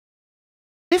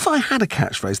if I had a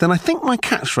catchphrase, then I think my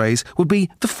catchphrase would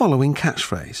be the following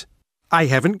catchphrase. I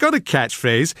haven't got a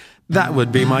catchphrase. That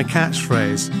would be my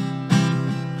catchphrase.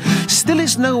 Still,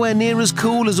 it's nowhere near as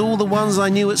cool as all the ones I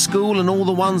knew at school and all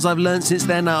the ones I've learnt since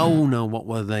then. Oh, no, what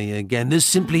were they again? There's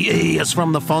simply Ayyyy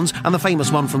from the Fonz, and the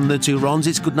famous one from the two Rons.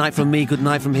 It's good night from me, good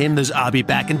night from him. There's I'll be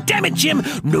back, and damn it, Jim.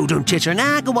 No, don't titter.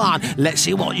 Now, go on. Let's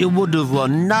see what you would have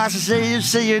won. Nice to see you,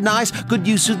 say you're nice. Good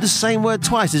use of the same word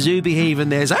twice as you behave,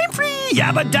 and there's I'm free.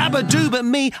 Yabba-Dabba-Doo, but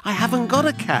me, I haven't got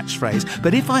a catchphrase.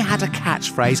 But if I had a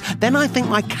catchphrase, then I think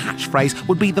my catchphrase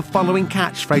would be the following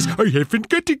catchphrase. I haven't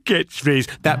got a catchphrase.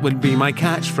 That would be my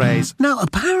catchphrase. Now,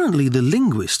 apparently the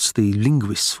linguists,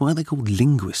 why are they called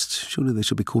linguists? Surely they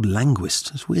should be called languists.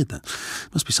 That's weird, that.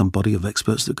 Must be some body of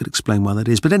experts that could explain why that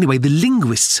is. But anyway, the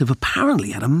linguists have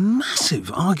apparently had a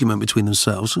massive argument between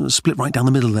themselves, split right down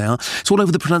the middle they are. It's all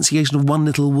over the pronunciation of one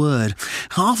little word.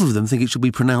 Half of them think it should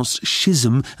be pronounced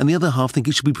schism, and the other half think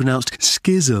it should be pronounced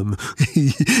schism.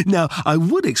 Now, I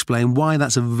would explain why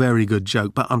that's a very good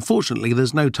joke, but unfortunately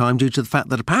there's no time due to the fact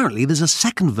that apparently there's a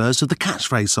second verse of the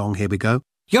catchphrase song. Here we go.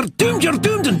 You're doomed,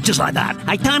 and just like that.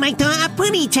 I thought, a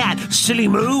pretty tat. Silly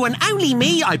moo, and only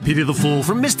me. I pity the fool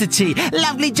from Mr. T.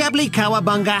 Lovely jubbly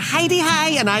cowabunga, Heidi hi,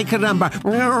 and I caramba.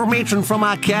 Matron from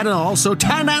our cat, and also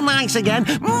turned out nice again.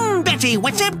 Betty,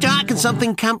 what's up, Doc? And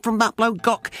something camp from that bloke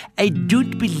Gok. I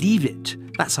don't believe it.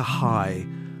 That's a high.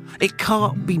 It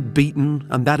can't be beaten,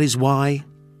 and that is why.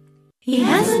 He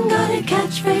hasn't got a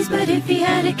catchphrase, but if he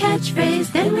had a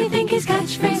catchphrase, then we think his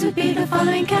catchphrase would be the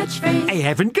following catchphrase. I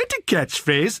haven't got a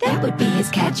catchphrase. That would be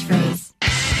his catchphrase.